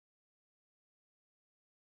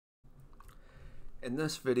In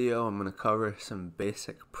this video, I'm going to cover some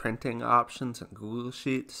basic printing options in Google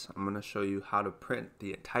Sheets. I'm going to show you how to print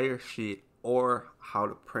the entire sheet or how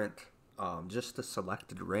to print just the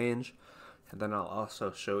selected range. And then I'll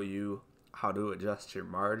also show you how to adjust your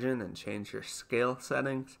margin and change your scale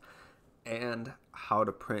settings and how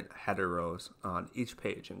to print header rows on each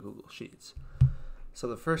page in Google Sheets. So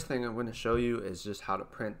the first thing I'm going to show you is just how to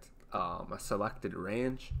print a selected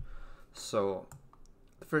range. So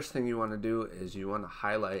the first thing you want to do is you want to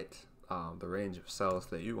highlight the range of cells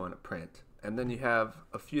that you want to print, and then you have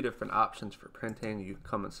a few different options for printing. You can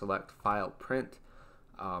come and select File Print.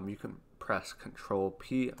 You can press Control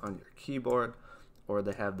P on your keyboard, or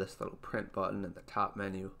they have this little print button in the top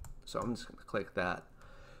menu. So I'm just going to click that.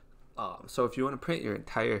 So if you want to print your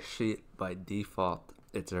entire sheet, by default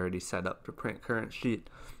it's already set up to print current sheet.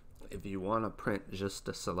 If you want to print just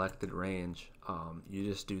a selected range, you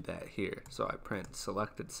just do that here. So I print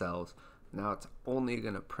selected cells. Now it's only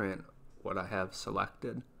going to print what I have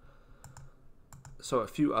selected. So a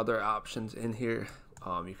few other options in here.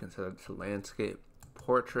 You can set it to landscape,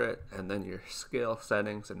 portrait, and then your scale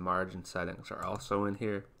settings and margin settings are also in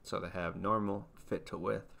here. So they have normal, fit to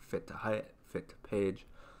width, fit to height, fit to page,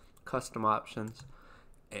 custom options,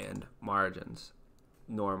 and margins,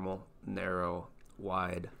 normal, narrow,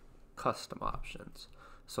 wide, custom options.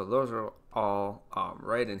 So those are all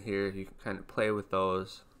right in here. You can kind of play with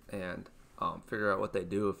those and figure out what they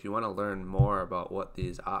do. If you want to learn more about what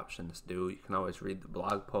these options do, you can always read the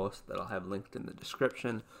blog post that I'll have linked in the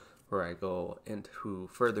description, where I go into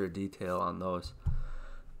further detail on those.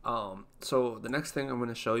 So the next thing I'm going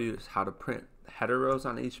to show you is how to print header rows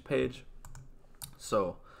on each page.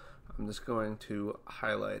 So I'm just going to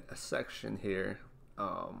highlight a section here.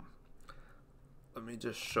 Let me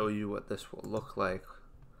just show you what this will look like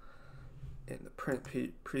in the print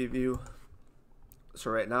preview.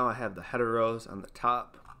 So right now I have the header rows on the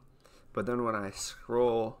top, but then when I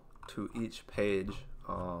scroll to each page,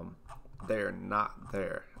 they're not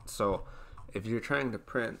there. So if you're trying to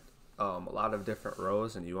print a lot of different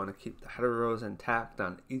rows and you want to keep the header rows intact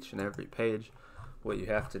on each and every page, what you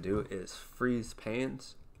have to do is freeze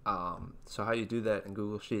panes. So how you do that in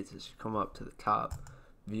Google Sheets is you come up to the top,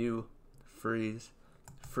 view, freeze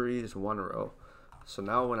one row. So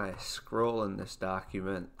now when I scroll in this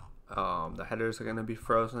document, the headers are going to be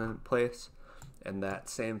frozen in place, and that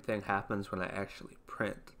same thing happens when I actually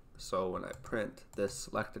print. So when I print this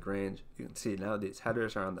selected range, you can see now these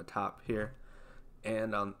headers are on the top here,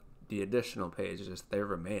 and on the additional pages they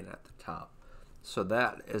remain at the top. So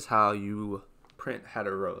that is how you print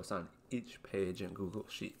header rows on each page in Google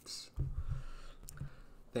Sheets.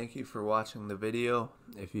 Thank you for watching the video.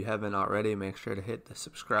 If you haven't already, make sure to hit the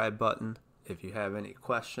subscribe button. If you have any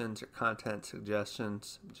questions or content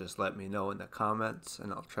suggestions, just let me know in the comments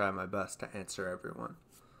and I'll try my best to answer everyone.